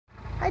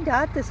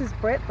Dot, this is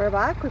Britt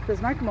Burbach with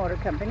Bismarck Motor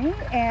Company,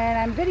 and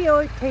I'm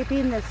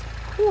videotaping this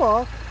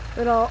cool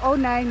little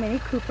 09 Mini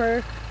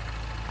Cooper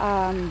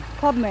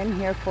Clubman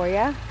here for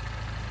you.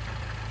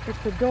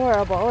 It's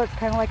adorable. It's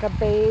kind of like a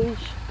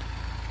beige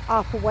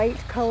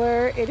off-white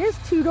color. It is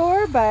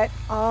two-door, but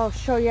I'll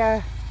show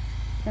you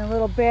in a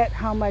little bit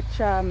how much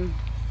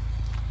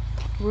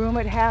room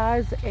it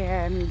has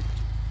and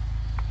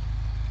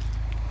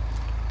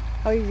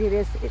how easy it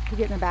is to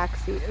get in the back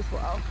seat as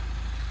well.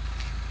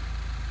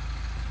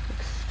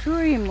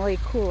 Extremely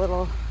cool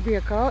little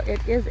vehicle.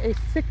 It is a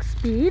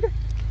 6-speed.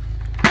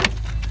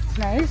 It's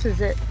nice as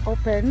it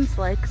opens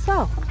like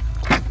so.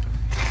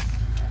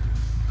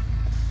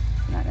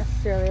 Not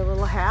necessarily a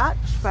little hatch,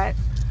 but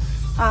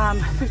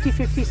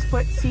 50-50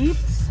 split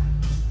seats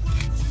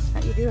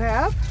that you do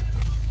have.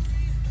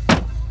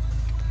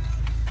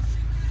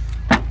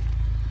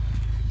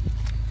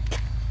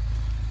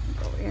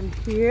 Go in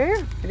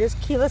here. It is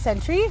keyless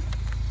entry.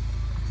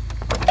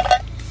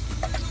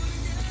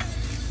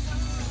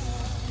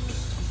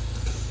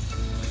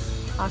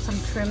 Awesome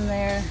trim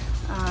there.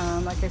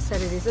 Like I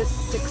said, it is a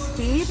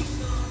 6-speed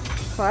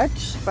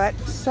clutch, but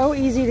so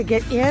easy to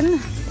get in.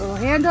 Little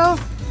handle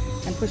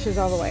and pushes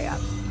all the way up.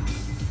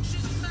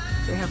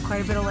 So you have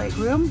quite a bit of leg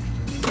room.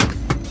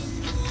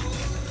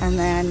 And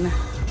then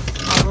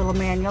our little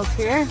manuals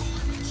here.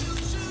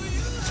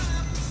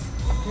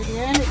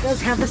 Again, it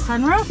does have the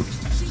sunroof.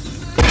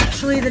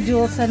 Actually, the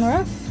dual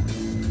sunroof.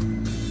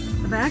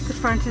 The back, the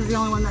front is the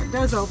only one that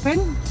does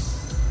open.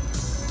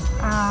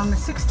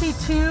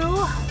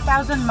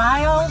 62,000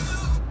 miles.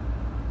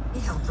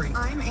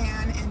 I'm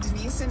Anne, and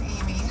Denise and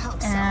Amy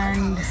help sell our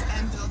house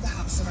and build the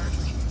house of our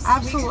dreams.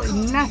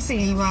 Absolutely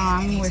nothing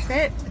wrong with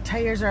it. The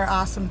tires are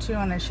awesome too,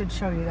 and I should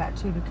show you that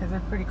too because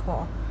they're pretty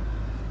cool.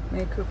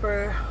 Mini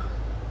Cooper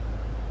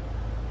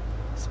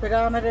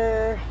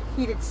speedometer,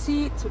 heated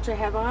seats, which I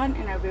have on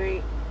and are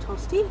very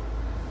toasty.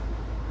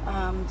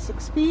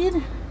 6-speed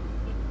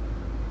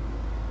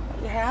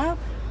that you have.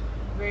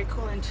 Very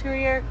cool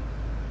interior.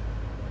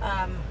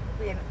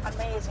 Be an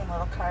amazing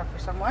little car for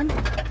someone.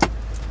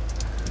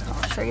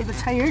 I'll show you the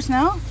tires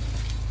now.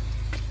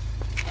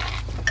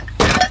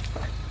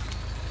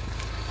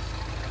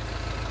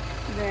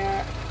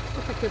 They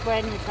look like they're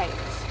brand new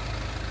tires.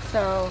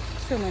 So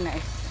extremely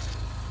nice.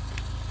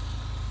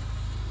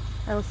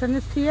 I will send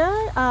this to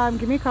you.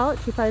 Give me a call at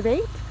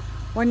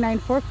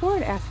 258-1944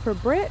 and ask for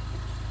Britt.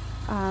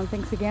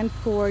 Thanks again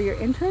for your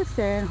interest,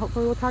 and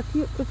hopefully we'll talk to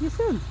you with you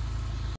soon.